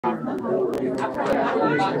About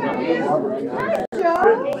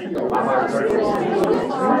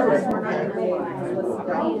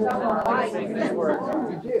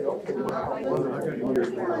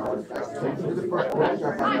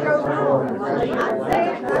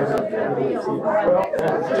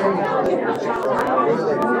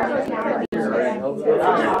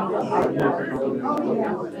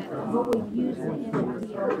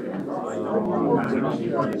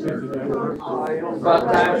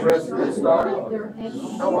time for us to get started.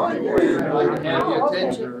 I can have your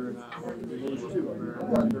attention.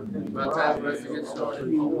 About time for us to get started.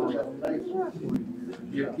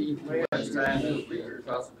 Give Keith as much time as we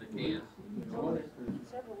possibly can. How you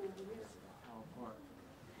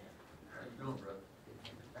doing, brother?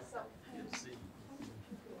 Good to see you.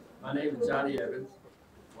 My name is Johnny Evans,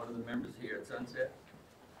 one of the members here at Sunset,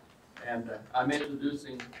 and I'm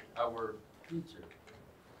introducing our teacher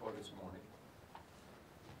for this morning.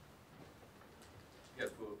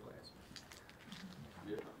 Got full class.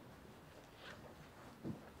 Yeah.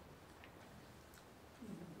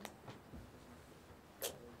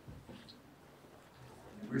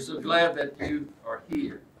 We're so glad that you are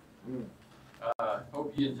here.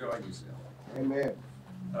 Hope you enjoyed yourself. Amen.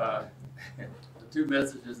 The two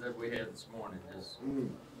messages that we had this morning is,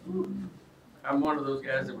 I'm one of those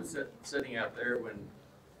guys that was sitting out there when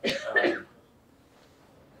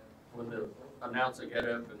the announcer got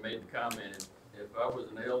up and made the comment, if I was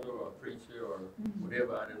an elder or a preacher or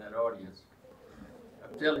whatever out in that audience,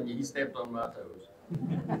 I'm telling you, he stepped on my toes.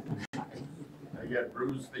 I got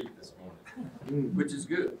bruised feet this morning, which is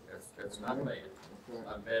good. That's not bad. It's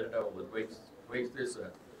not bad at all. It wakes this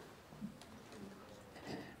up.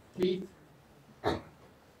 Keith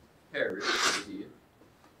Harris here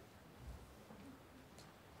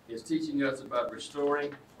is teaching us about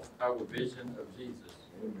restoring our vision of Jesus,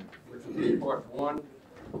 which will be part 1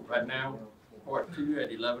 right now, part 2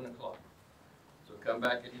 at 11 o'clock. So come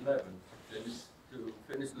back at 11 to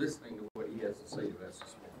finish listening to what he has to say to us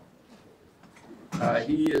this morning.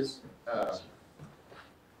 He is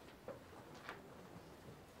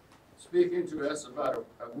speaking to us about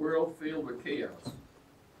a world filled with chaos.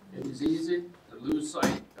 It is easy to lose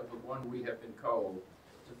sight of the one we have been called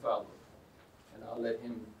to follow. And I'll let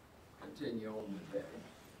him continue on with that.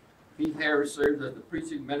 Keith Harris serves as the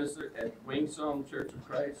preaching minister at Wingsong Church of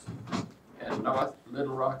Christ in North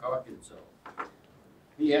Little Rock, Arkansas.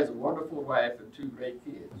 He has a wonderful wife and 2 great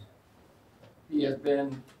kids. He has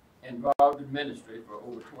been involved in ministry for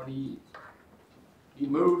over 20 years. He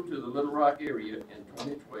moved to the Little Rock area in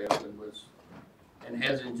 2012 and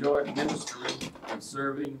has enjoyed ministering and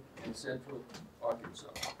serving in Central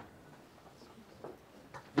Arkansas.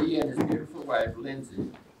 He and his beautiful wife,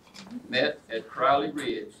 Lindsay, met at Crowley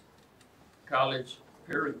Ridge College,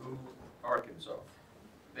 Perryville, Arkansas.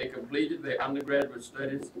 They completed their undergraduate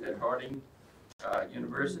studies at Harding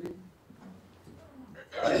University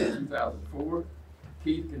in 2004.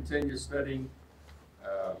 Keith continued studying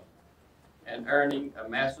and earning a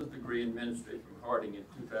master's degree in ministry from Harding in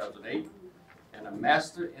 2008 and a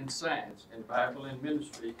master in science in Bible and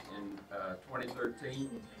ministry in 2013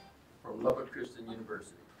 from Lubbock Christian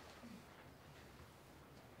University.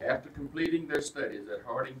 After completing their studies at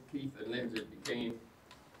Harding, Keith and Lindsay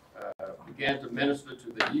began to minister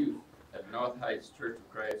to the youth at North Heights Church of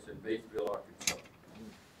Christ in Batesville, Arkansas.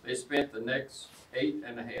 They spent the next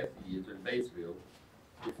 8.5 years in Batesville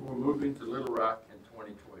before moving to Little Rock in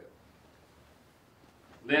 2012.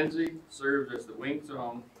 Lindsay serves as the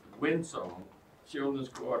Wingsong Children's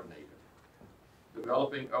Coordinator,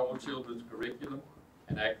 developing all children's curriculum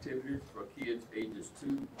and activities for kids ages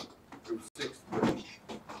 2 through 6th grade.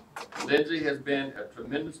 Lindsay has been a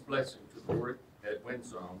tremendous blessing to the work at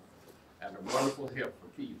Wingsong and a wonderful help for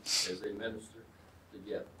Keith as they minister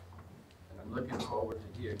together. And I'm looking forward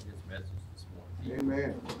to hearing his message this morning.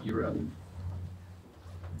 Amen. You're up.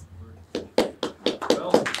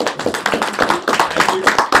 Well, thank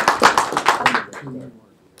you.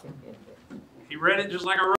 He read it just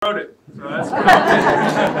like I wrote it, so that's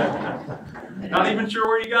good. Not even sure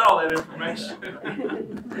where you got all that information.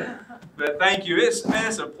 But thank you. It's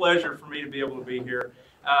a pleasure for me to be able to be here.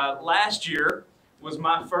 Last year was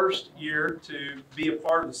my first year to be a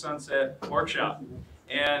part of the Sunset Workshop,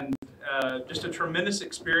 and just a tremendous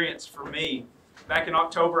experience for me. Back in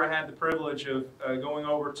October, I had the privilege of going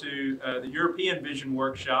over to the European Vision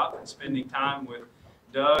Workshop and spending time with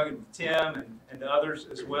Doug and Tim and others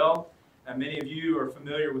as well. Many of you are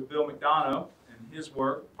familiar with Bill McDonough and his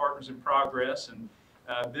work, Partners in Progress. And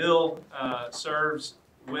Bill serves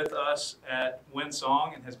with us at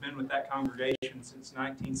Wingsong and has been with that congregation since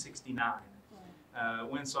 1969.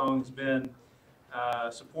 Wingsong has been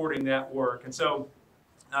supporting that work. And so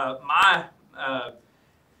my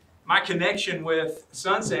connection with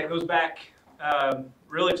Sunset goes back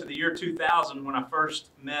really to the year 2000 when I first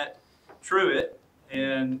met Truett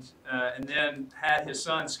and then had his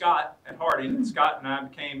son Scott at Harding. Scott and I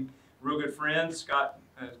became real good friends. Scott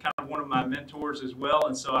kind of one of my mentors as well,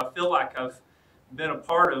 and so I feel like I've been a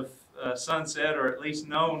part of Sunset, or at least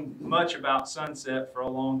known much about Sunset for a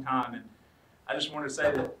long time. And I just wanted to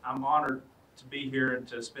say that I'm honored to be here and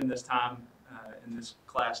to spend this time in this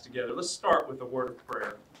class together. Let's start with a word of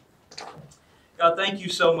prayer. God, thank you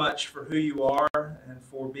so much for who you are and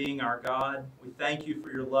for being our God. We thank you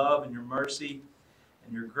for your love and your mercy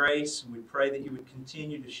and your grace. And we pray that you would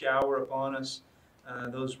continue to shower upon us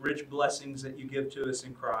those rich blessings that you give to us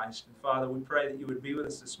in Christ. And Father, we pray that you would be with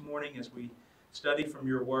us this morning as we study from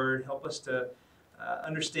your word. Help us to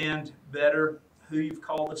understand better who you've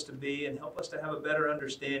called us to be, and help us to have a better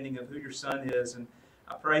understanding of who your Son is. And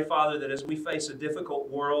I pray, Father, that as we face a difficult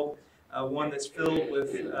world, one that's filled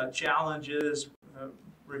with challenges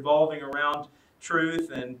revolving around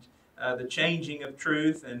truth and the changing of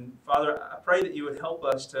truth, and Father, I pray that you would help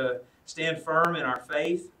us to stand firm in our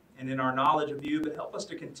faith and in our knowledge of you, but help us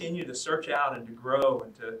to continue to search out and to grow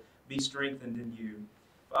and to be strengthened in you.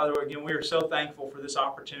 Father, again, we are so thankful for this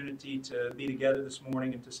opportunity to be together this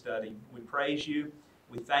morning and to study. We praise you.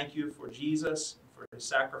 We thank you for Jesus, for his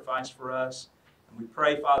sacrifice for us. And we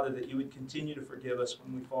pray, Father, that you would continue to forgive us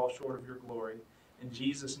when we fall short of your glory. In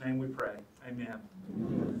Jesus' name we pray. Amen.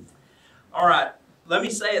 Amen. All right. Let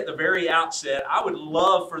me say at the very outset, I would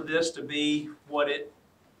love for this to be what it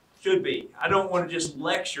should be. I don't want to just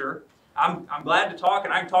lecture. I'm glad to talk,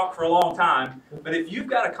 and I can talk for a long time. But if you've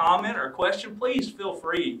got a comment or a question, please feel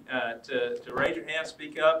free to raise your hand,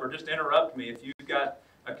 speak up, or just interrupt me if you've got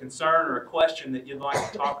a concern or a question that you'd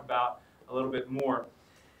like to talk about a little bit more.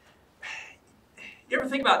 You ever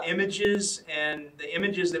think about images and the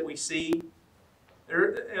images that we see?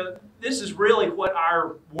 This is really what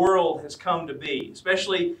our world has come to be,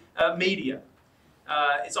 especially media.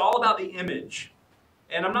 It's all about the image.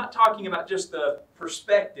 And I'm not talking about just the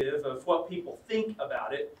perspective of what people think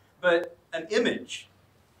about it, but an image.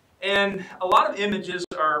 And a lot of images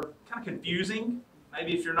are kind of confusing.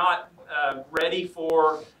 Maybe if you're not ready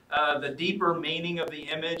for the deeper meaning of the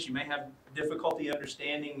image, you may have difficulty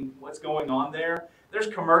understanding what's going on there. There's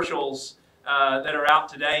commercials that are out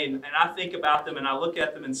today, and I think about them and I look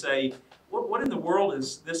at them and say, what in the world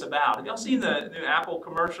is this about? Have y'all seen the new Apple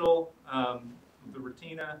commercial, the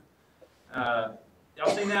Retina?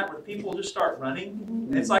 Y'all seen that, where people just start running?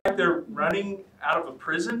 And it's like they're running out of a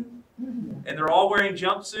prison, and they're all wearing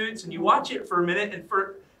jumpsuits, and you watch it for a minute, and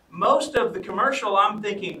for most of the commercial, I'm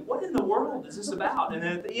thinking, what in the world is this about? And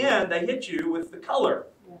then at the end, they hit you with the color.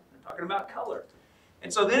 They're talking about color.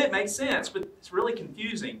 And so then it makes sense, but it's really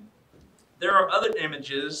confusing. There are other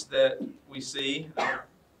images that we see. I'll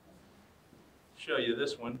show you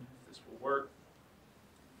this one, if this will work.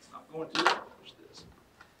 It's not going to. Watch this.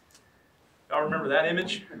 Y'all remember that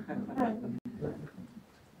image?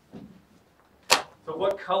 So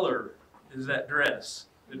what color is that dress?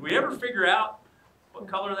 Did we ever figure out what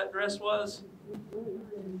color that dress was?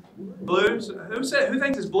 Blue? So who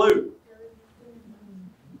thinks it's blue?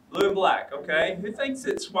 Blue and black, okay. Who thinks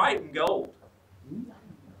it's white and gold?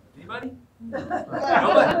 Anybody? Nobody?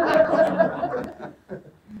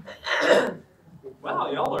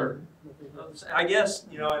 Wow, y'all are, I guess,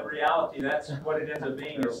 you know, in reality, that's what it ends up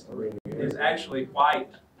being is actually white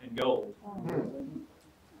and gold.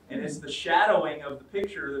 And it's the shadowing of the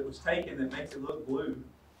picture that was taken that makes it look blue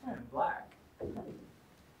and black.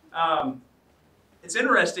 It's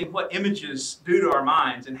interesting what images do to our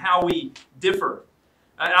minds and how we differ.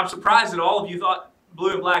 I'm surprised that all of you thought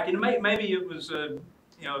blue and black, and maybe it was the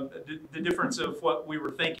difference of what we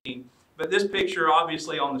were thinking. But this picture,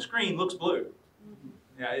 obviously on the screen, looks blue.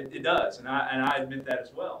 Yeah, it does, and I admit that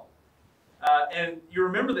as well. And you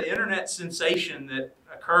remember the internet sensation that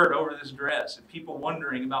occurred over this dress, and people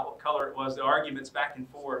wondering about what color it was, the arguments back and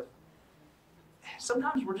forth.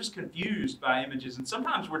 Sometimes we're just confused by images, and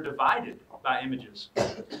sometimes we're divided by images.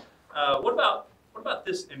 What about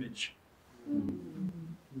this image?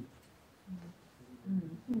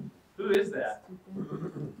 Who is that?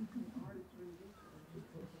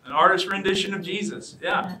 An artist's rendition of Jesus.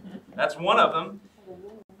 Yeah, that's one of them.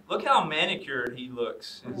 Look how manicured he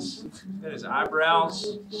looks. His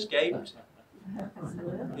eyebrows scaped.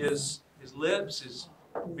 His lips, his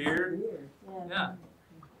beard. Yeah.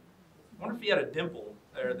 I wonder if he had a dimple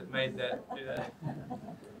there that made that do that.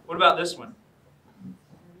 What about this one?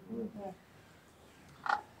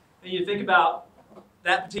 And you think about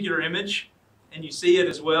that particular image, and you see it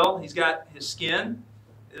as well. He's got his skin.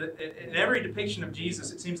 In every depiction of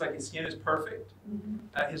Jesus, it seems like his skin is perfect.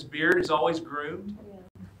 His beard is always groomed.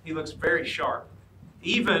 He looks very sharp.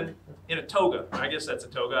 Even in a toga. I guess that's a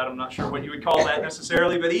toga. I'm not sure what you would call that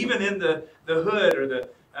necessarily, but even in the hood or the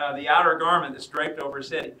outer garment that's draped over his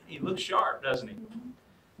head, he looks sharp, doesn't he?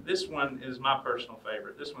 This one is my personal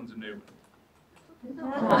favorite. This one's a new one.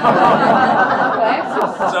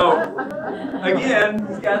 So, again,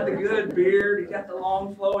 he's got the good beard, he's got the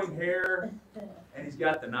long flowing hair, and he's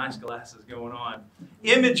got the nice glasses going on.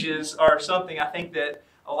 Images are something I think that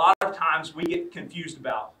a lot of times we get confused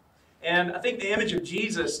about. And I think the image of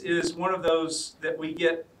Jesus is one of those that we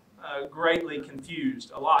get greatly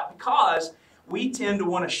confused a lot, because we tend to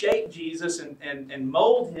want to shape Jesus and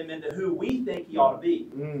mold him into who we think he ought to be.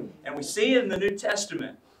 And we see it in the New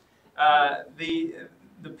Testament.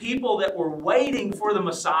 The people that were waiting for the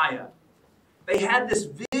Messiah, they had this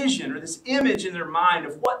vision or this image in their mind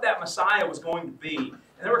of what that Messiah was going to be.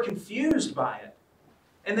 And they were confused by it.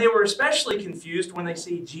 And they were especially confused when they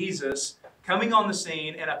see Jesus coming on the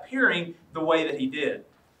scene and appearing the way that he did.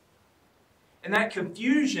 And that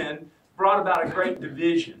confusion brought about a great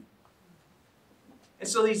division. And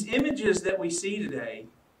so these images that we see today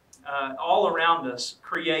all around us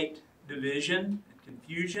create division and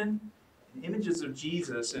confusion, and images of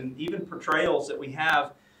Jesus, and even portrayals that we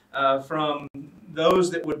have from those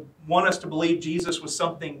that would want us to believe Jesus was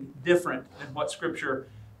something different than what Scripture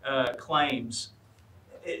claims.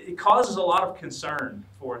 It causes a lot of concern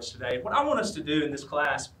for us today. What I want us to do in this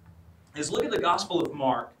class is look at the Gospel of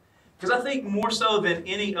Mark, because I think more so than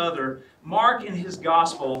any other, Mark in his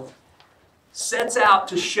Gospel sets out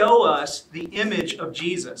to show us the image of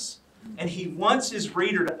Jesus. And he wants his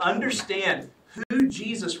reader to understand who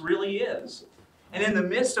Jesus really is. And in the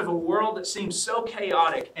midst of a world that seems so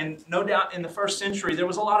chaotic, and no doubt in the first century there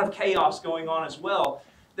was a lot of chaos going on as well,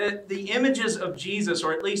 that the images of Jesus,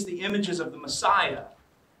 or at least the images of the Messiah,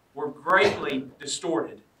 were greatly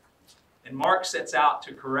distorted. And Mark sets out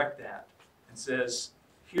to correct that and says,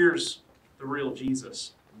 here's the real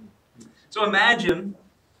Jesus. So imagine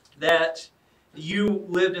that you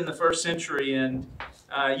lived in the first century and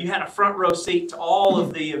you had a front row seat to all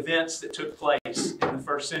of the events that took place in the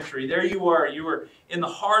first century. There you were in the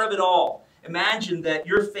heart of it all. Imagine that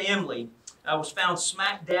your family was found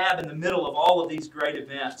smack dab in the middle of all of these great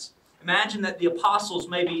events. Imagine that the apostles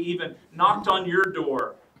maybe even knocked on your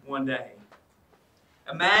door one day.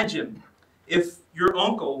 Imagine if your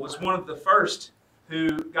uncle was one of the first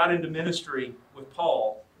who got into ministry with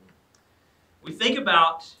Paul. We think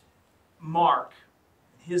about Mark,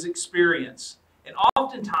 his experience, and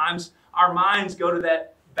oftentimes our minds go to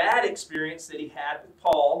that bad experience that he had with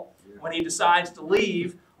Paul when he decides to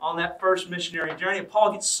leave on that first missionary journey. And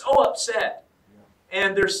Paul gets so upset,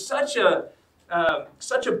 and there's such a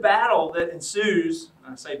battle that ensues.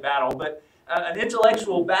 I say battle, but an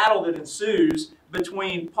intellectual battle that ensues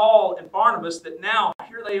between Paul and Barnabas, that now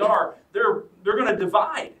here they are. They're going to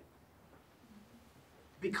divide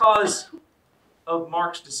because of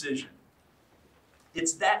Mark's decision.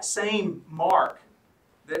 It's that same Mark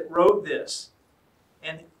that wrote this.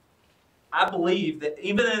 And I believe that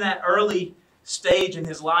even in that early stage in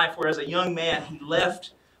his life, where as a young man he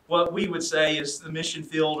left what we would say is the mission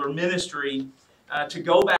field or ministry to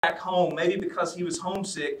go back home, maybe because he was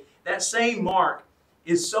homesick, that same Mark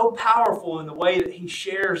is so powerful in the way that he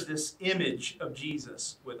shares this image of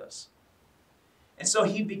Jesus with us. And so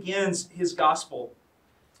he begins his gospel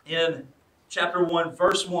in chapter 1,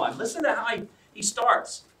 verse 1. Listen to how he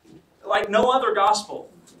starts. Like no other gospel.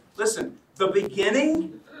 Listen, the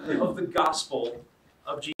beginning of the gospel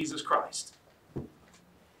of Jesus Christ.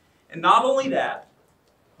 And not only that,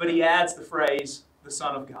 but he adds the phrase, the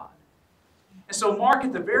Son of God. And so Mark,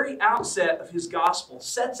 at the very outset of his gospel,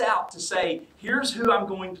 sets out to say, here's who I'm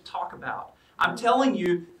going to talk about. I'm telling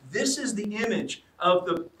you, this is the image of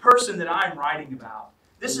the person that I'm writing about.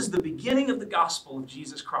 This is the beginning of the gospel of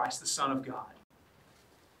Jesus Christ, the Son of God.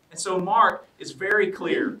 And so Mark is very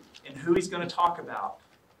clear in who he's going to talk about.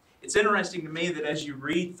 It's interesting to me that as you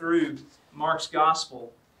read through Mark's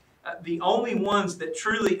gospel, the only ones that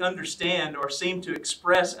truly understand or seem to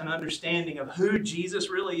express an understanding of who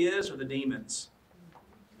Jesus really is are the demons.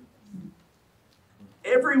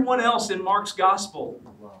 Everyone else in Mark's gospel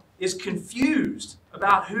is confused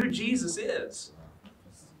about who Jesus is.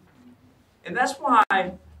 And that's why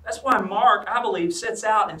Mark, I believe, sets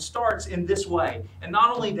out and starts in this way. And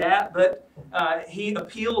not only that, but he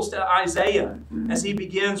appeals to Isaiah as he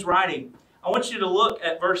begins writing. I want you to look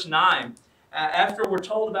at verse 9. After we're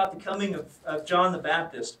told about the coming of John the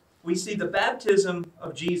Baptist, we see the baptism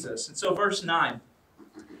of Jesus. And so verse 9,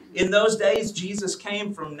 In those days, Jesus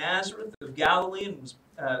came from Nazareth of Galilee and was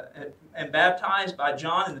baptized by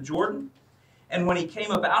John in the Jordan. And when he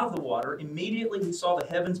came up out of the water, immediately he saw the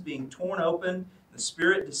heavens being torn open, the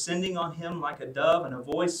Spirit descending on him like a dove, and a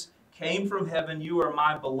voice came from heaven, "You are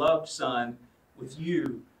my beloved Son. With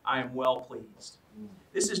you I am well pleased."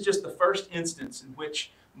 This is just the first instance in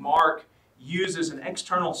which Mark uses an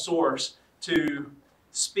external source to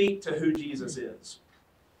speak to who Jesus is.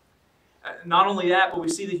 Not only that, but we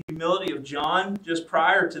see the humility of John just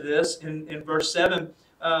prior to this in verse 7,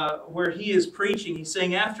 where he is preaching. He's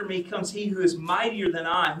saying, "After me comes he who is mightier than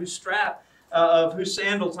I, whose strap of whose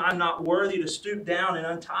sandals I'm not worthy to stoop down and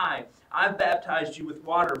untie. I've baptized you with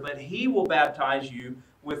water, but he will baptize you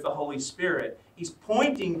with the Holy Spirit." He's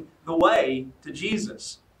pointing the way to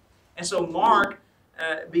Jesus. And so Mark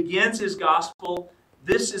begins his gospel.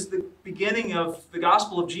 This is the beginning of the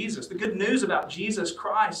gospel of Jesus, the good news about Jesus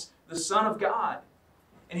Christ, the Son of God.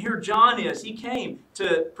 And here John is. He came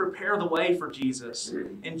to prepare the way for Jesus.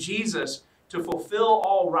 And Jesus, to fulfill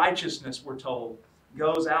all righteousness, we're told,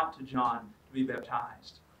 goes out to John to be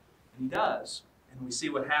baptized. And he does. And we see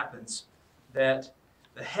what happens, that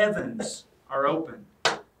the heavens are open.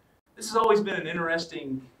 This has always been an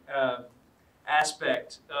interesting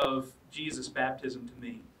aspect of Jesus' baptism to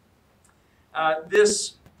me.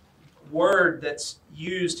 This word that's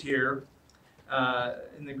used here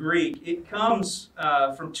in the Greek, it comes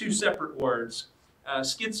from two separate words,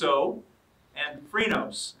 schizo and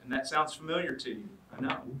phrenos, and that sounds familiar to you, I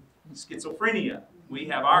know. Schizophrenia, we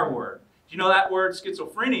have our word. Do you know that word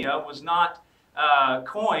schizophrenia was not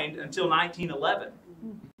coined until 1911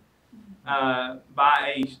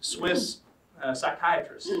 by a Swiss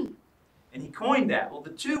psychiatrist? And he coined that. Well,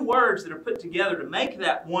 the two words that are put together to make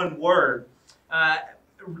that one word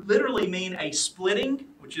literally mean a splitting,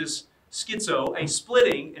 which is schizo, a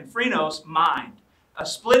splitting, and phrenos, mind. A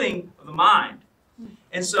splitting of the mind.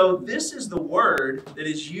 And so this is the word that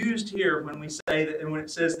is used here when we say that, and when it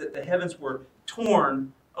says that the heavens were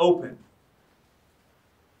torn open.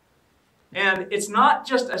 And it's not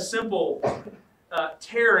just a simple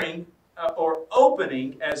tearing or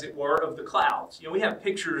opening, as it were, of the clouds. You know, we have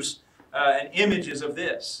pictures and images of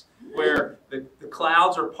this, where the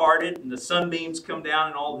clouds are parted and the sunbeams come down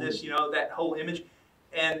and all this, you know, that whole image.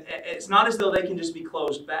 And it's not as though they can just be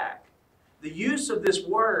closed back. The use of this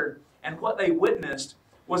word and what they witnessed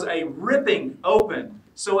was a ripping open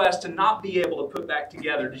so as to not be able to put back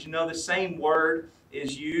together. Did you know the same word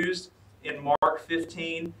is used in Mark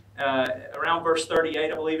 15, around verse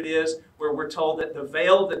 38, I believe it is, where we're told that the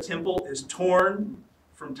veil of the temple is torn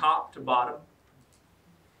from top to bottom.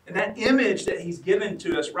 And that image that he's given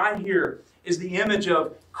to us right here is the image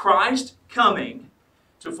of Christ coming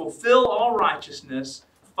to fulfill all righteousness,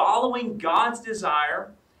 following God's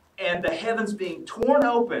desire, and the heavens being torn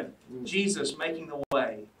open, Jesus making the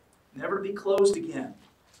way, never to be closed again.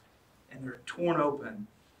 And they're torn open.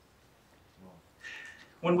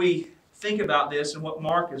 When we think about this and what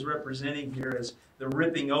Mark is representing here as the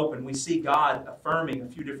ripping open, we see God affirming a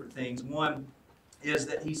few different things. One is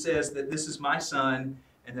that he says that this is my Son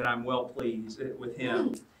and that I'm well pleased with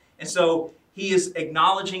him. And so he is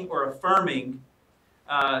acknowledging or affirming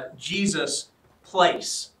Jesus'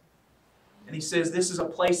 place. And he says, this is a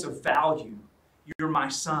place of value. You're my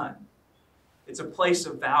Son. It's a place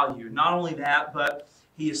of value. Not only that, but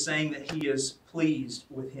he is saying that he is pleased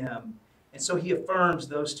with him. And so he affirms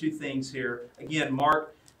those two things here. Again,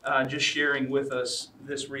 Mark just sharing with us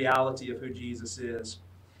this reality of who Jesus is.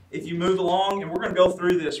 If you move along, and we're going to go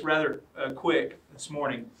through this rather quick this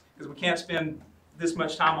morning, because we can't spend this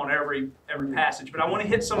much time on every passage. But I want to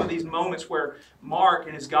hit some of these moments where Mark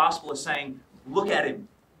in his gospel is saying, look at him.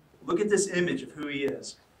 Look at this image of who he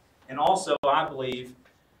is. And also, I believe,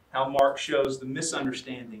 how Mark shows the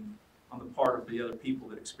misunderstanding on the part of the other people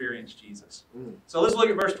that experienced Jesus. So let's look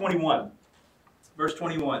at verse 21. Verse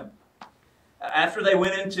 21. After they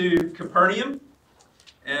went into Capernaum,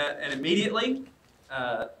 and immediately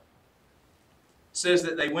says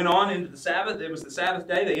that they went on into the Sabbath. It was the Sabbath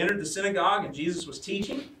day. They entered the synagogue, and Jesus was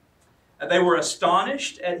teaching. They were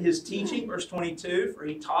astonished at his teaching, verse 22, for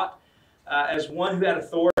he taught as one who had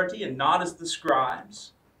authority and not as the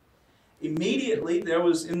scribes. Immediately there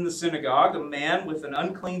was in the synagogue a man with an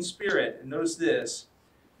unclean spirit. And notice this.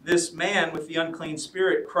 This man with the unclean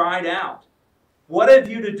spirit cried out, "What have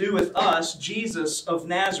you to do with us, Jesus of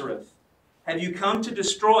Nazareth? Have you come to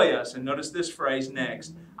destroy us?" And notice this phrase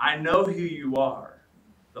next. "I know who you are,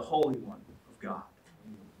 the Holy One of God."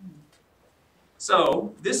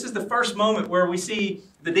 So this is the first moment where we see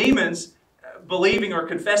the demons believing or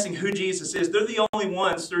confessing who Jesus is. They're the only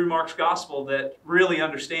ones through Mark's gospel that really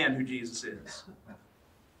understand who Jesus is.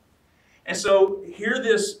 And so here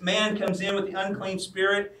this man comes in with the unclean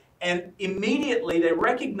spirit, and immediately they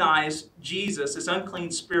recognize Jesus, this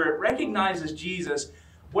unclean spirit recognizes Jesus.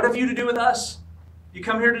 What have you to do with us? You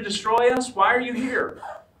come here to destroy us? Why are you here?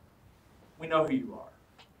 We know who you are.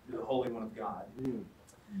 You're the Holy One of God.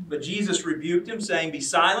 But Jesus rebuked him, saying, "Be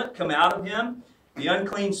silent, come out of him." The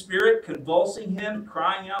unclean spirit, convulsing him,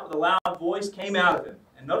 crying out with a loud voice, came out of him.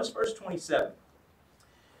 And notice verse 27.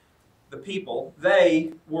 The people,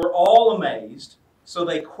 they were all amazed, so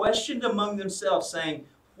they questioned among themselves, saying,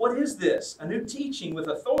 "What is this? A new teaching with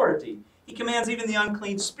authority. He commands even the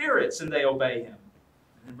unclean spirits, and they obey him."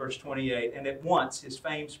 And in verse 28, and at once his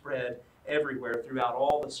fame spread everywhere throughout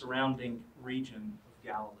all the surrounding region of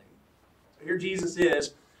Galilee. So here Jesus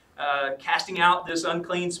is casting out this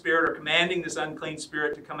unclean spirit, or commanding this unclean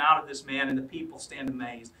spirit to come out of this man, and the people stand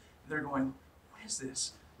amazed. They're going, "What is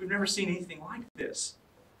this? We've never seen anything like this."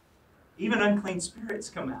 Even unclean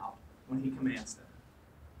spirits come out when he commands them.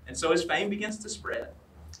 And so his fame begins to spread.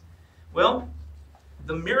 Well,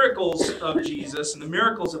 the miracles of Jesus and the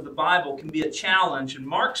miracles of the Bible can be a challenge, and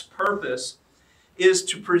Mark's purpose is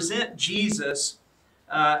to present Jesus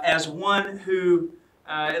as one who,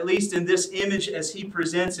 at least in this image as he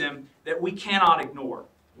presents him, that we cannot ignore.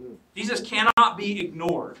 Jesus cannot be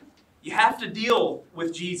ignored. You have to deal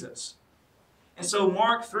with Jesus. And so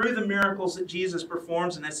Mark, through the miracles that Jesus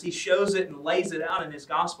performs, and as he shows it and lays it out in his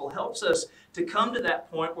gospel, helps us to come to that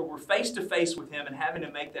point where we're face to face with him and having to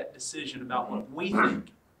make that decision about what we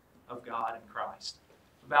think of God and Christ,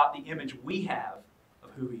 about the image we have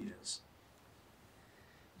of who he is.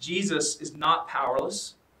 Jesus is not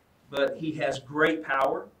powerless, but he has great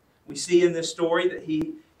power. We see in this story that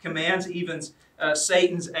he commands even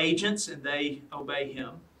Satan's agents, and they obey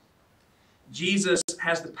him. Jesus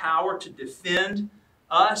has the power to defend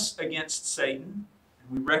us against Satan, and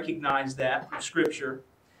we recognize that from Scripture.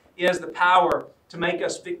 He has the power to make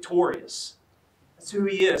us victorious. That's who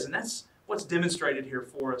he is, and that's what's demonstrated here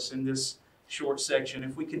for us in this short section.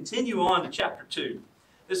 If we continue on to chapter 2,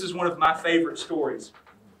 this is one of my favorite stories.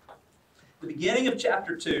 The beginning of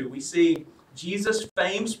chapter 2, we see Jesus'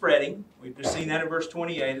 fame spreading. We've just seen that in verse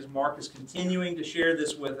 28 as Mark is continuing to share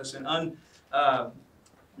this with us and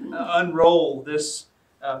unroll this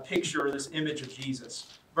picture, this image of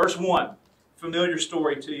Jesus. Verse 1, familiar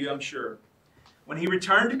story to you, I'm sure. When he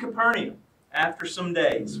returned to Capernaum after some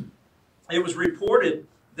days, it was reported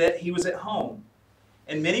that he was at home,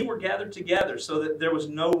 and many were gathered together, so that there was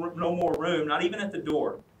no more room, not even at the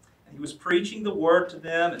door. And he was preaching the word to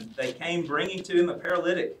them, and they came bringing to him a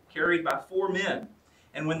paralytic carried by 4 men.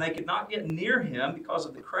 And when they could not get near him because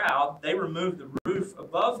of the crowd, they removed the roof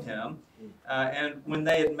above him. And when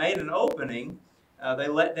they had made an opening, they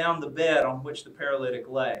let down the bed on which the paralytic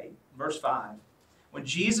lay. Verse 5. When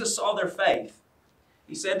Jesus saw their faith,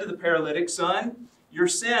 he said to the paralytic, "Son, your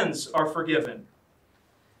sins are forgiven."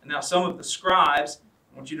 And now some of the scribes,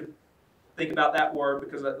 I want you to think about that word,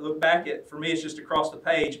 because I look back at, for me it's just across the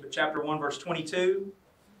page, but chapter 1 verse 22,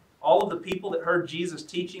 all of the people that heard Jesus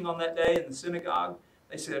teaching on that day in the synagogue,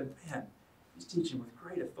 they said, "Man, he's teaching with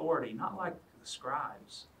great authority, not like the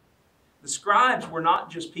scribes." The scribes were not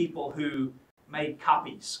just people who made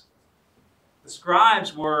copies. The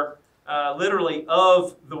scribes were literally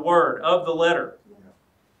of the word, of the letter.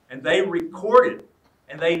 And they recorded,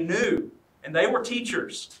 and they knew, and they were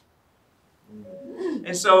teachers.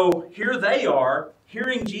 And so here they are,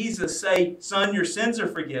 hearing Jesus say, "Son, your sins are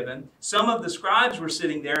forgiven." Some of the scribes were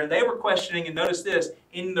sitting there, and they were questioning, and notice this,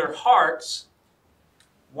 in their hearts,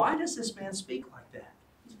 why does this man speak like that?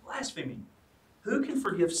 He's blaspheming. Who can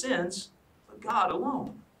forgive sins but God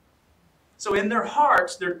alone? So in their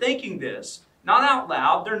hearts, they're thinking this, not out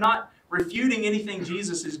loud. They're not refuting anything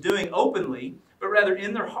Jesus is doing openly, but rather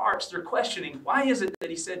in their hearts, they're questioning, why is it that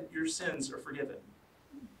he said your sins are forgiven?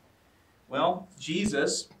 Well,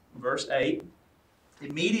 Jesus, verse 8,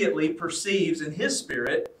 immediately perceives in his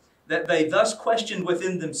spirit that they thus questioned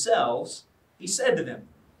within themselves. He said to them,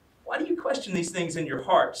 "Why do you question these things in your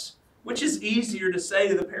hearts? Which is easier to say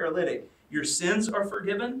to the paralytic, 'Your sins are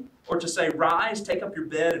forgiven,' or to say, 'Rise, take up your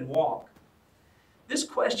bed and walk'?" This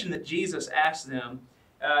question that Jesus asked them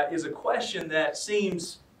is a question that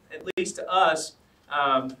seems, at least to us,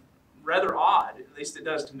 rather odd. At least it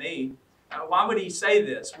does to me. Why would he say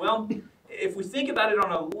this? Well, if we think about it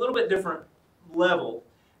on a little bit different level,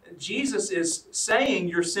 Jesus is saying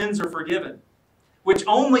your sins are forgiven, which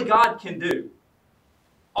only God can do.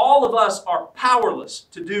 All of us are powerless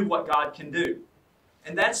to do what God can do.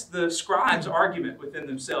 And that's the scribes' argument within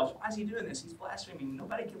themselves. Why is he doing this? He's blaspheming.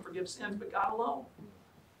 Nobody can forgive sins but God alone.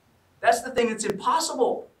 That's the thing that's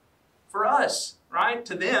impossible for us, right?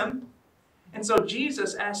 To them. And so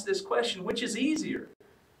Jesus asked this question, which is easier?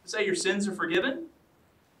 To say your sins are forgiven?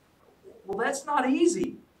 Well, that's not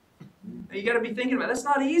easy. Now, you got to be thinking about it. That's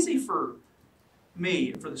not easy for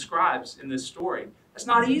me and for the scribes in this story. That's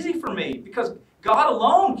not easy for me because God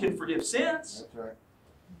alone can forgive sins. That's right.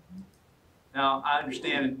 Now, I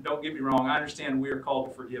understand, and don't get me wrong, I understand we are called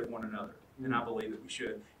to forgive one another, and I believe that we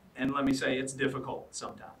should. And let me say, it's difficult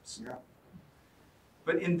sometimes. Yeah.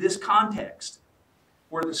 But in this context,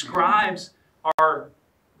 where the scribes are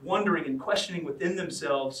wondering and questioning within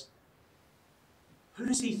themselves, who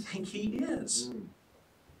does he think he is?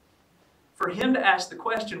 For him to ask the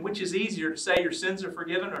question, which is easier, to say your sins are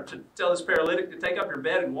forgiven or to tell this paralytic to take up your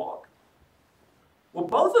bed and walk? Well,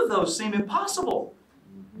 both of those seem impossible.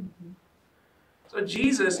 So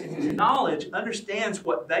Jesus, in his knowledge, understands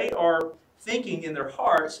what they are thinking in their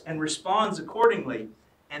hearts and responds accordingly.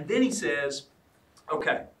 And then he says,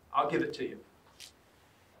 okay, I'll give it to you.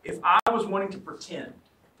 If I was wanting to pretend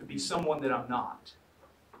to be someone that I'm not,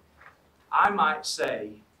 I might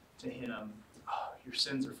say to him, oh, your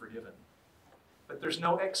sins are forgiven. But there's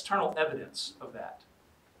no external evidence of that.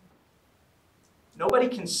 Nobody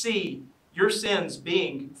can see your sins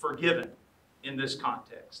being forgiven in this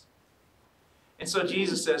context. And so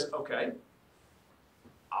Jesus says, okay,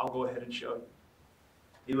 I'll go ahead and show you.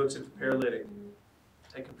 He looks at the paralytic.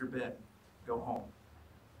 Take up your bed. Go home.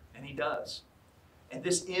 And he does. And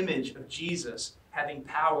this image of Jesus having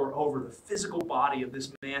power over the physical body of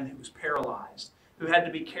this man who was paralyzed, who had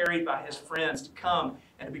to be carried by his friends to come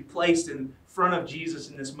and to be placed in front of Jesus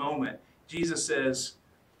in this moment, Jesus says,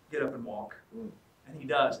 get up and walk. And he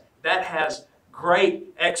does. That has great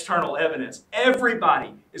external evidence.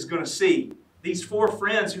 Everybody is going to see. These four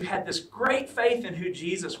friends who had this great faith in who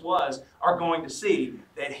Jesus was are going to see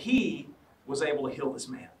that he was able to heal this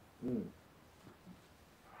man.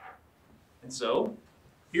 And so,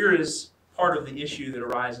 here is part of the issue that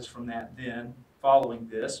arises from that then, following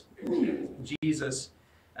this. Jesus,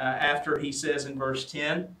 after he says in verse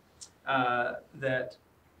 10 that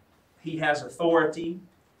he has authority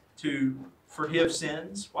to forgive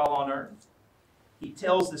sins while on earth, he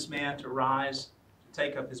tells this man to rise, to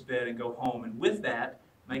take up his bed and go home. And with that,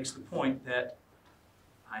 makes the point that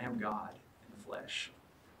I am God in the flesh.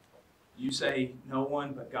 You say no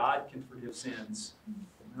one but God can forgive sins.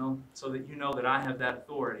 Well, so that you know that I have that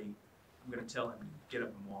authority, I'm going to tell him to get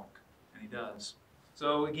up and walk. And he does.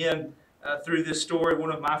 So again, through this story,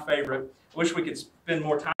 one of my favorite, wish we could spend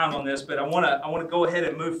more time on this, but I want to go ahead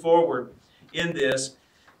and move forward in this.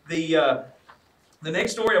 The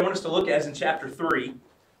next story I want us to look at is in chapter 3.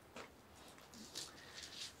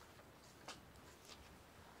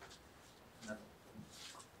 I don't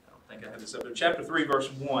think I have this up there. Chapter 3, verse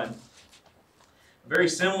 1. A very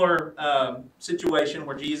similar situation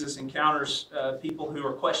where Jesus encounters people who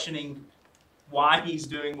are questioning why he's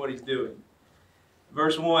doing what he's doing.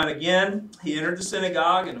 Verse 1, again, he entered the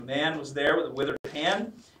synagogue, and a man was there with a withered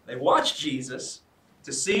hand. They watched Jesus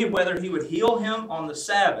to see whether he would heal him on the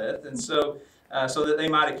Sabbath, and so that they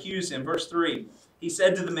might accuse him. Verse 3, he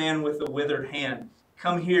said to the man with the withered hand,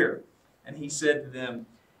 come here. And he said to them,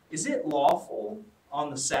 is it lawful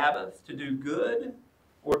on the Sabbath to do good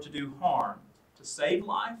or to do harm, to save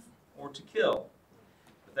life or to kill?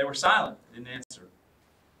 But they were silent, didn't answer.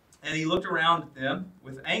 And he looked around at them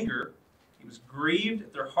with anger. He was grieved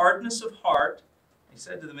at their hardness of heart. He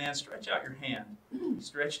said to the man, stretch out your hand. He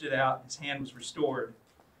stretched it out. His hand was restored.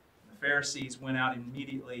 And the Pharisees went out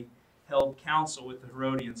immediately, held counsel with the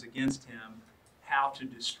Herodians against him, how to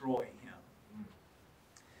destroy him.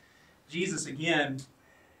 Jesus, again,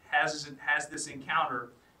 has this encounter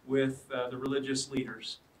with the religious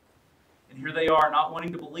leaders. And here they are, not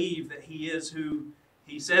wanting to believe that he is who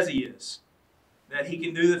he says he is, that he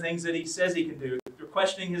can do the things that he says he can do. They're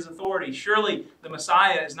questioning his authority. Surely the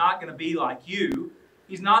Messiah is not going to be like you.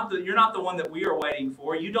 You're not the one that we are waiting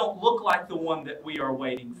for. You don't look like the one that we are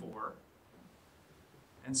waiting for.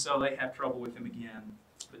 And so they have trouble with him again.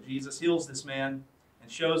 But Jesus heals this man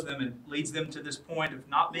and shows them and leads them to this point of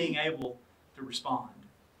not being able to respond.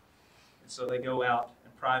 And so they go out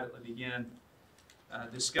and privately begin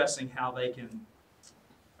discussing how they can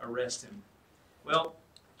arrest him. Well,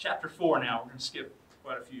 chapter 4 now. We're going to skip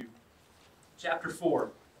quite a few. Chapter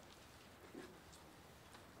 4.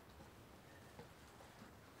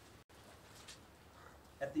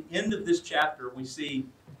 At the end of this chapter, we see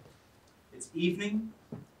it's evening,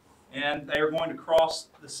 and they are going to cross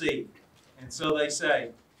the sea. And so they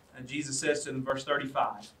say, and Jesus says to them, verse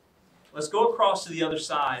 35, let's go across to the other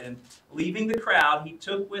side. And leaving the crowd, he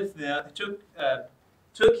took with them,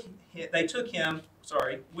 they took him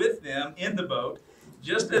with them in the boat,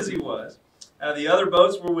 just as he was. The other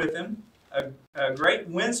boats were with him, a great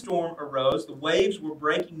windstorm arose. The waves were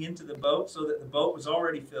breaking into the boat so that the boat was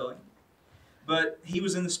already filling. But he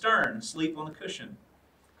was in the stern, asleep on the cushion.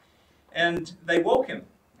 And they woke him,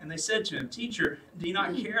 and they said to him, "Teacher, do you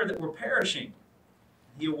not care that we're perishing?"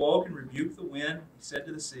 He awoke and rebuked the wind. He said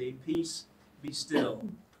to the sea, "Peace, be still."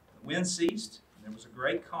 The wind ceased, and there was a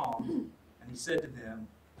great calm. And he said to them,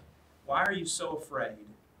 "Why are you so afraid?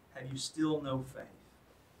 Have you still no faith?"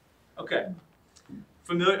 Okay,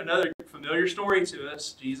 another familiar story to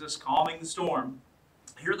us, Jesus calming the storm.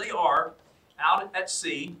 Here they are, out at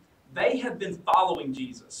sea. They have been following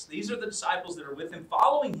Jesus. These are the disciples that are with him,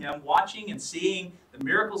 following him, watching and seeing the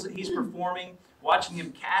miracles that he's performing, watching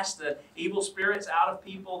him cast the evil spirits out of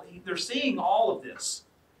people. They're seeing all of this.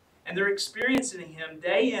 And they're experiencing him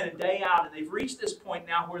day in and day out. And they've reached this point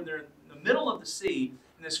now where they're in the middle of the sea,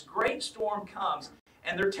 and this great storm comes,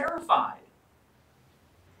 and they're terrified.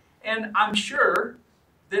 And I'm sure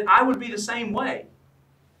that I would be the same way.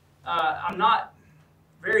 I'm not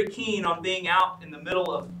very keen on being out in the middle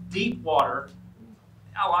of deep water.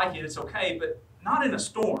 I like it, it's okay, but not in a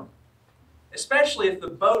storm. Especially if the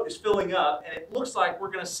boat is filling up and it looks like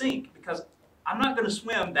we're going to sink, because I'm not going to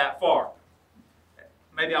swim that far.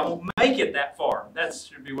 Maybe I won't make it that far. That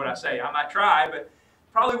should be what I say. I might try, but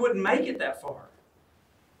probably wouldn't make it that far.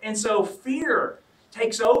 And so fear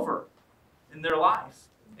takes over in their life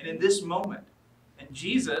and in this moment. And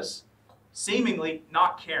Jesus, seemingly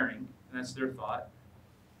not caring, and that's their thought,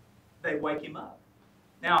 they wake him up.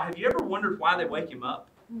 Now, have you ever wondered why they wake him up?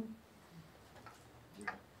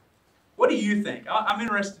 What do you think? I'm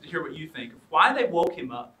interested to hear what you think. Why they woke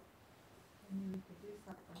him up?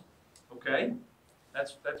 Okay,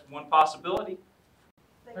 that's one possibility.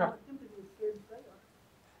 They want him to be scared as they are.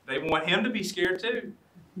 They want him to be scared too.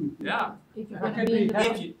 Yeah.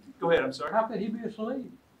 Go ahead, I'm sorry. How could he be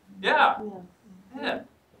asleep? Yeah. Yeah.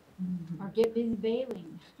 Or get busy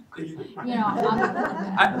bailing.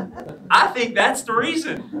 I think that's the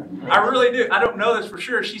reason. I really do. I don't know this for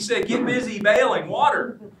sure. She said, "Get busy bailing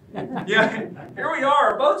water." Yeah, here we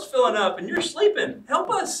are. Our boat's filling up, and you're sleeping. Help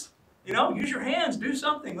us. Use your hands. Do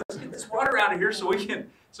something. Let's get this water out of here so we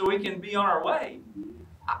can be on our way.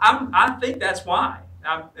 I think that's why.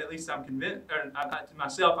 At least I'm convinced. To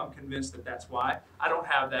myself, I'm convinced that that's why. I don't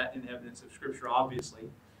have that in evidence of Scripture,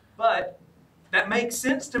 obviously, but that makes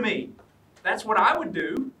sense to me. That's what I would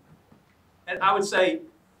do. And I would say,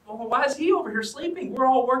 "Well, why is he over here sleeping? We're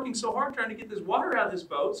all working so hard trying to get this water out of this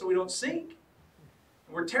boat so we don't sink.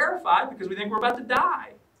 And we're terrified because we think we're about to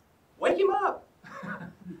die. Wake him up.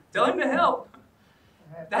 Tell him to help."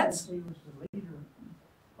 Perhaps he was the leader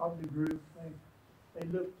of the group. They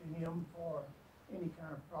looked to him for any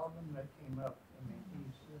kind of problem that came up.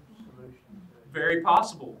 He's the solution to it. Very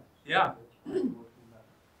possible. Yeah.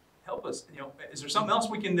 Help us. Is there something else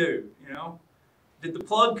we can do? Did the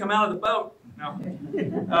plug come out of the boat? No.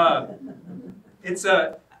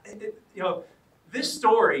 This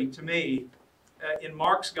story to me in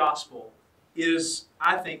Mark's gospel is,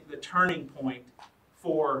 I think, the turning point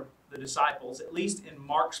for the disciples, at least in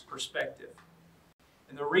Mark's perspective.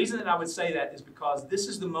 And the reason that I would say that is because this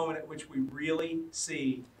is the moment at which we really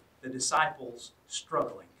see the disciples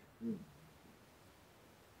struggling.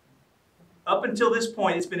 Up until this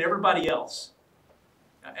point, it's been everybody else.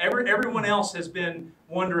 Everyone else has been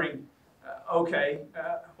wondering,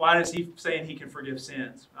 why is he saying he can forgive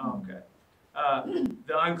sins? Oh, okay.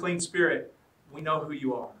 The unclean spirit, we know who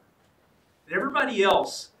you are. Everybody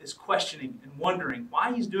else is questioning and wondering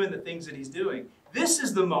why he's doing the things that he's doing. This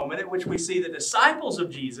is the moment at which we see the disciples of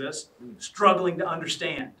Jesus struggling to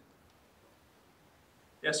understand.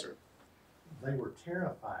 Yes, sir. They were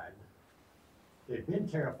terrified. They've been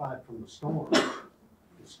terrified from the storm.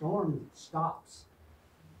 The storm stops.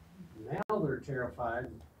 Now they're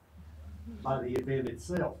terrified by the event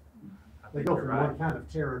itself. They go from one kind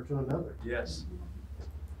of terror to another. Yes.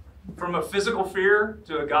 From a physical fear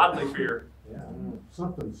to a godly fear. Yeah,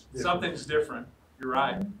 something's different. Something's different. You're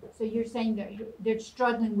right. So you're saying that they're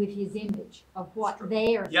struggling with his image of what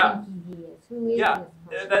they are Yeah. thinking he is. Who is Yeah,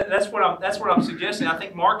 this person? that's what I'm suggesting. I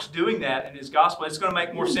think Mark's doing that in his gospel. It's going to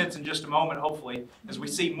make more sense in just a moment, hopefully, as we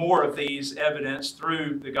see more of these evidence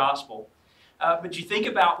through the gospel. But you think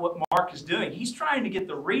about what Mark is doing. He's trying to get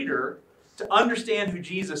the reader to understand who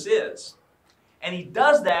Jesus is. And he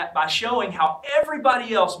does that by showing how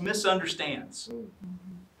everybody else misunderstands.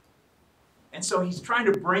 And so he's trying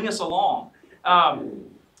to bring us along.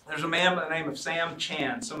 There's a man by the name of Sam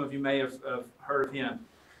Chan. Some of you may have heard of him.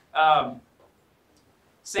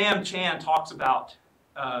 Sam Chan talks about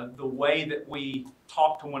the way that we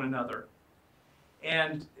talk to one another.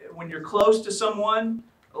 And when you're close to someone,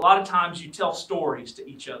 a lot of times you tell stories to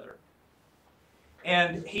each other.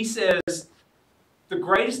 And he says the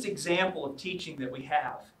greatest example of teaching that we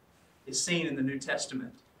have is seen in the New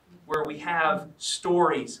Testament, where we have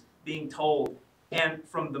stories being told, and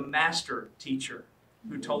from the master teacher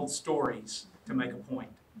who told stories to make a point.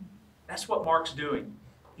 That's what Mark's doing.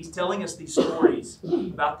 He's telling us these stories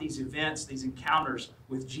about these events, these encounters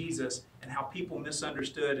with Jesus, and how people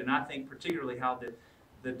misunderstood, and I think particularly how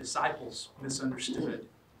the disciples misunderstood.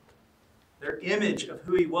 Their image of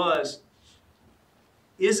who he was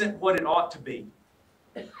isn't what it ought to be.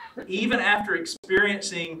 Even after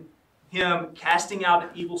experiencing him casting out an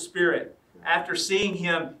evil spirit, after seeing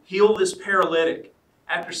him heal this paralytic,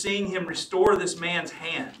 after seeing him restore this man's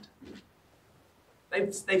hand,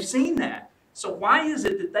 they've seen that. So why is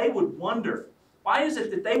it that they would wonder? Why is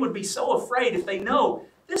it that they would be so afraid if they know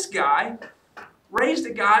this guy raised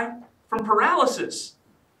a guy from paralysis?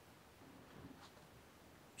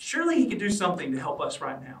 Surely he could do something to help us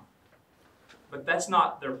right now. But that's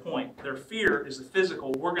not their point. Their fear is the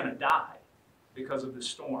physical, we're going to die because of this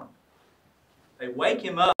storm. They wake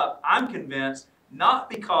him up, I'm convinced, not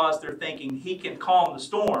because they're thinking he can calm the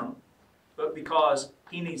storm, but because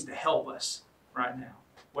he needs to help us right now.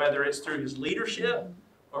 Whether it's through his leadership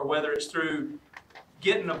or whether it's through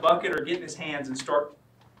getting a bucket or getting his hands and start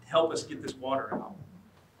to help us get this water out.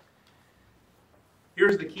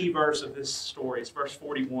 Here's the key verse of this story. It's verse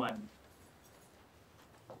 41.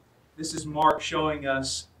 This is Mark showing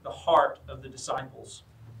us the heart of the disciples.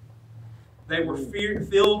 They were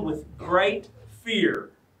filled with great fear,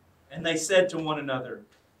 and they said to one another,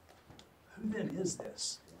 "Who then is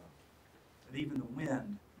this, that even the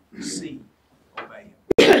wind and the sea obey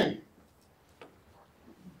him?"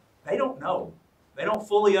 They don't know. They don't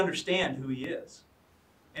fully understand who he is.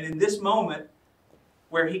 And in this moment,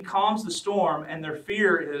 where he calms the storm and their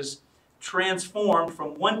fear is transformed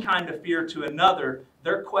from one kind of fear to another,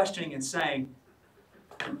 they're questioning and saying,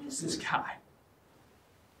 "Who is this guy?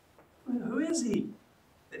 Who is he?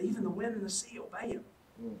 That even the wind and the sea obey him?"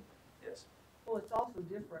 Yes. Well, it's also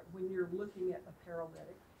different when you're looking at a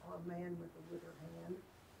paralytic or a man with a withered hand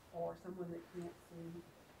or someone that can't see.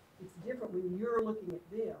 It's different when you're looking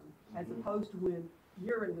at them as opposed to when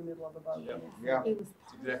you're in the middle of a boat. Yeah. It was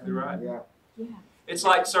That's exactly right. Yeah. yeah. It's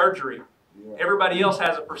like surgery. Yeah. Everybody else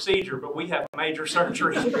has a procedure, but we have major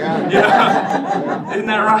surgery. Yeah. Yeah. Isn't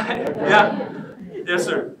that right? Yeah. Yes,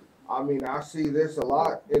 sir. I mean, I see this a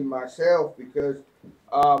lot in myself because,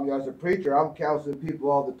 as a preacher, I'm counseling people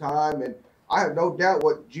all the time, and I have no doubt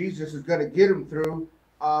what Jesus is going to get them through.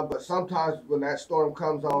 But sometimes when that storm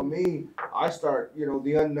comes on me, I start,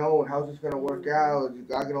 the unknown. How's this going to work out? Is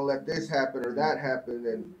God going to let this happen or that happen?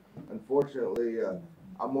 And unfortunately,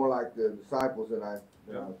 I'm more like the disciples than I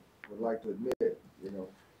would like to admit.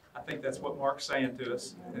 I think that's what Mark's saying to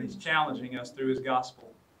us, and he's challenging us through his gospel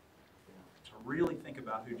to really think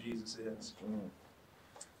about who Jesus is.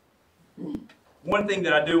 One thing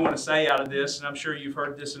that I do want to say out of this, and I'm sure you've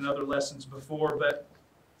heard this in other lessons before, but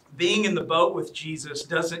being in the boat with Jesus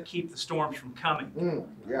doesn't keep the storms from coming.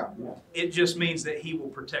 Yeah. It just means that he will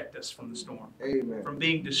protect us from the storm, Amen. from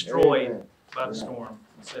being destroyed Amen. by the storm.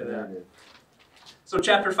 I'll say that. Amen. So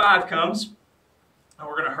chapter 5 comes, and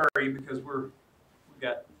we're going to hurry because we've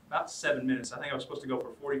got about 7 minutes. I think I was supposed to go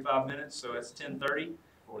for 45 minutes, so it's 10:30.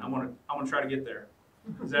 I want to try to get there.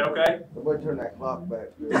 Is that okay? Somebody turn that clock back.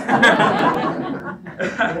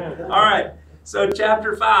 All right. So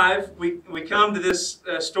chapter 5, we come to this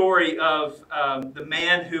story of the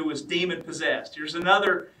man who was demon-possessed. Here's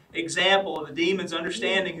another example of the demons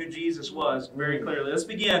understanding who Jesus was very clearly. Let's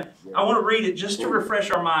begin. I want to read it just to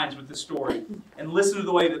refresh our minds with this story and listen to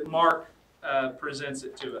the way that Mark presents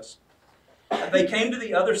it to us. They came to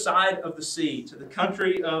the other side of the sea, to the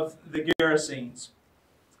country of the Gerasenes.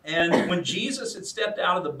 And when Jesus had stepped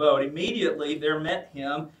out of the boat, immediately there met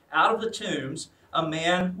him out of the tombs a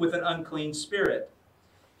man with an unclean spirit.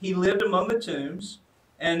 He lived among the tombs,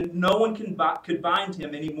 and no one could bind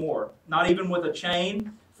him anymore, not even with a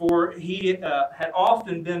chain, for he had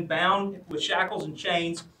often been bound with shackles and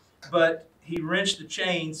chains, but he wrenched the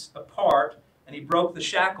chains apart, and he broke the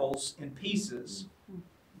shackles in pieces.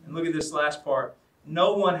 And look at this last part.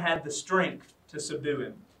 No one had the strength to subdue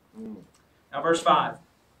him. Now verse 5.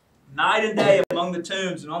 Night and day among the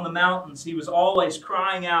tombs and on the mountains, he was always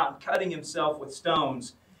crying out and cutting himself with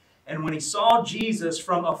stones. And when he saw Jesus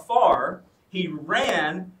from afar, he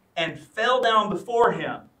ran and fell down before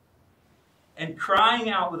him. And crying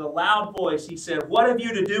out with a loud voice, he said, "What have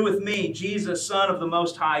you to do with me, Jesus, Son of the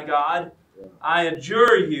Most High God? I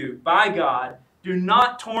adjure you, by God, do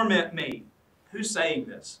not torment me." Who's saying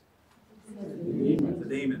this? The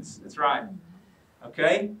demons. That's right.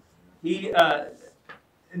 Okay?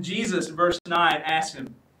 And Jesus, in verse 9, asks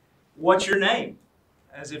him, "What's your name?"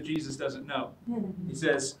 As if Jesus doesn't know. He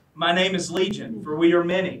says, "My name is Legion, for we are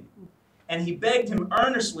many." And he begged him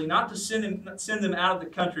earnestly not to send them out of the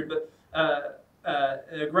country, but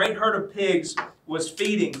a great herd of pigs was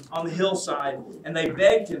feeding on the hillside, and they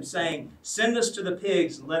begged him, saying, "Send us to the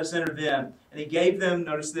pigs and let us enter them." And he gave them,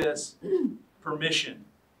 notice this, permission.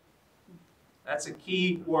 That's a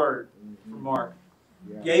key word for Mark.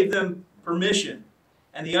 Gave them permission.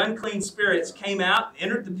 And the unclean spirits came out,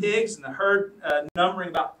 entered the pigs, and the herd, numbering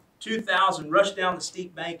about 2,000, rushed down the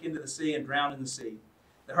steep bank into the sea and drowned in the sea.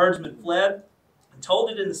 The herdsmen fled and told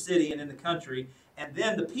it in the city and in the country, and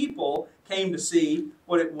then the people came to see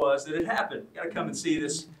what it was that had happened. You've got to come and see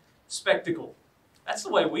this spectacle. That's the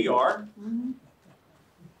way we are.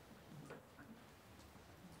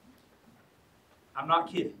 I'm not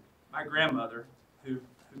kidding. My grandmother, who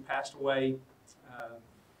passed away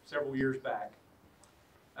several years back,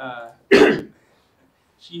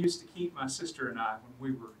 she used to keep my sister and I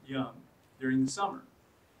when we were young during the summer.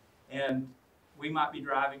 And we might be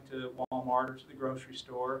driving to Walmart or to the grocery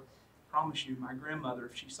store. I promise you, my grandmother,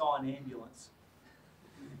 if she saw an ambulance,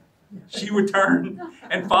 she would turn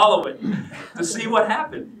and follow it to see what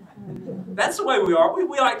happened. That's the way we are.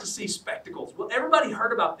 We like to see spectacles. Well, everybody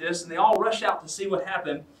heard about this, and they all rush out to see what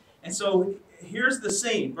happened. And so here's the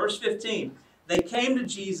scene. Verse 15. They came to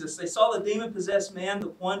Jesus. They saw the demon-possessed man, the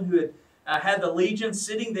one who had the legion,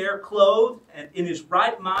 sitting there clothed and in his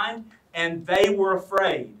right mind, and they were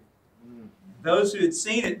afraid. Those who had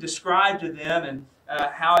seen it described to them and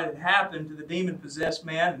how it had happened to the demon-possessed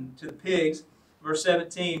man and to the pigs. Verse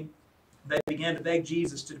 17, they began to beg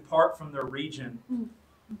Jesus to depart from their region.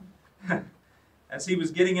 As he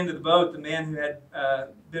was getting into the boat, the man who had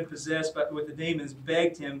been possessed with the demons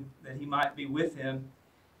begged him that he might be with him.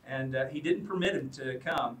 And he didn't permit him to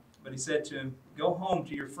come, but he said to him, "Go home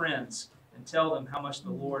to your friends and tell them how much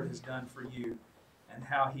the Lord has done for you and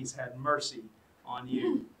how he's had mercy on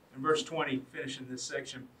you." In verse 20, finishing this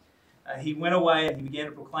section, he went away and he began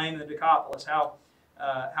to proclaim in the Decapolis how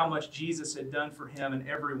much Jesus had done for him, and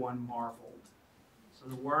everyone marveled. So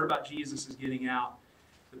the word about Jesus is getting out.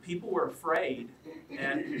 The people were afraid,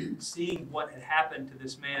 and seeing what had happened to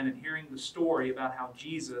this man and hearing the story about how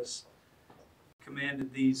Jesus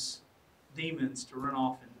commanded these demons to run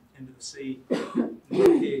off into the sea, the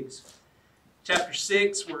pigs. Chapter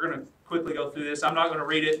 6, we're going to quickly go through this. I'm not going to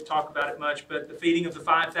read it and talk about it much, but the feeding of the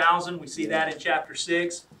 5,000, we see that in chapter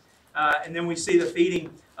 6. And then we see the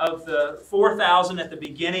feeding of the 4,000 at the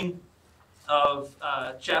beginning of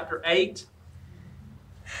chapter 8.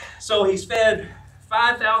 So he's fed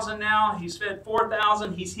 5,000 now. He's fed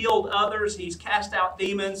 4,000. He's healed others. He's cast out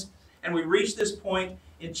demons. And we reach this point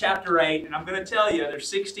in chapter 8. And I'm going to tell you, there's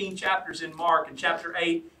 16 chapters in Mark, and chapter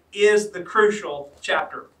 8 is the crucial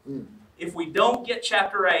chapter. If we don't get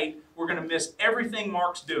chapter 8, we're going to miss everything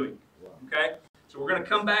Mark's doing. Okay? So we're going to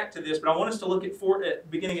come back to this, but I want us to look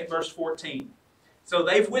at beginning at verse 14. So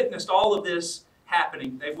they've witnessed all of this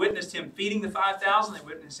happening. They've witnessed him feeding the 5,000. They've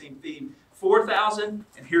witnessed him feeding 4,000.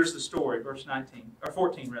 And here's the story, verse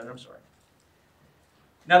 14 rather, I'm sorry.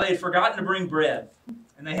 Now they had forgotten to bring bread,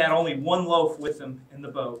 and they had only one loaf with them in the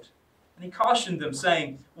boat. And he cautioned them,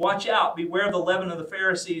 saying, "Watch out, beware of the leaven of the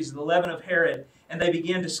Pharisees, the leaven of Herod." And they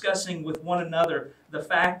began discussing with one another the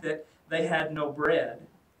fact that they had no bread.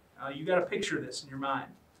 You got to picture this in your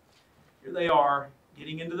mind. Here they are,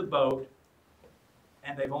 getting into the boat,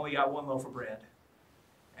 and they've only got one loaf of bread.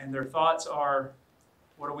 And their thoughts are,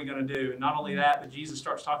 what are we going to do? And not only that, but Jesus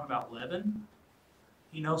starts talking about leaven.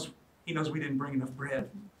 He knows we didn't bring enough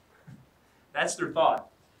bread. That's their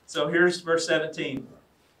thought. So here's verse 17.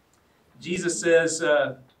 Jesus says,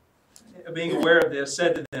 being aware of this,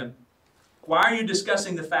 said to them, "Why are you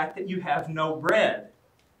discussing the fact that you have no bread?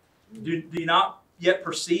 Do you not yet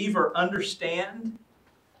perceive or understand?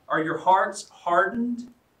 Are your hearts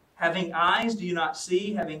hardened? Having eyes, do you not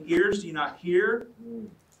see? Having ears, do you not hear?"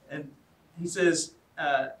 And he says,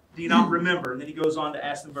 do you not remember? And then he goes on to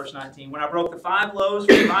ask them, verse 19, "When I broke the 5 loaves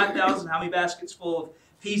for 5,000, how many baskets full of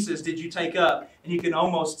pieces did you take up?" And you can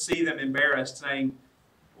almost see them embarrassed, saying,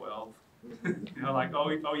 12. Like,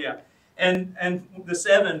 oh yeah. And the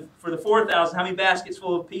 7 for the 4,000, how many baskets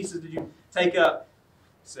full of pieces did you take up?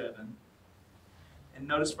 7. And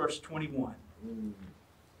notice verse 21.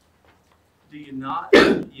 Do you not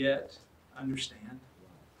yet understand?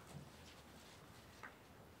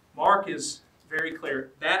 Mark is very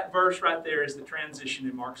clear. That verse right there is the transition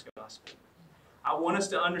in Mark's gospel. I want us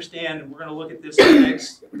to understand, and we're going to look at this in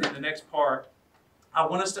the next part. I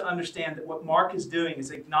want us to understand that what Mark is doing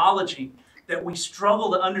is acknowledging that we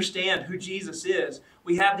struggle to understand who Jesus is.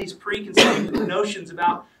 We have these preconceived notions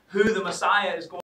about who the Messiah is going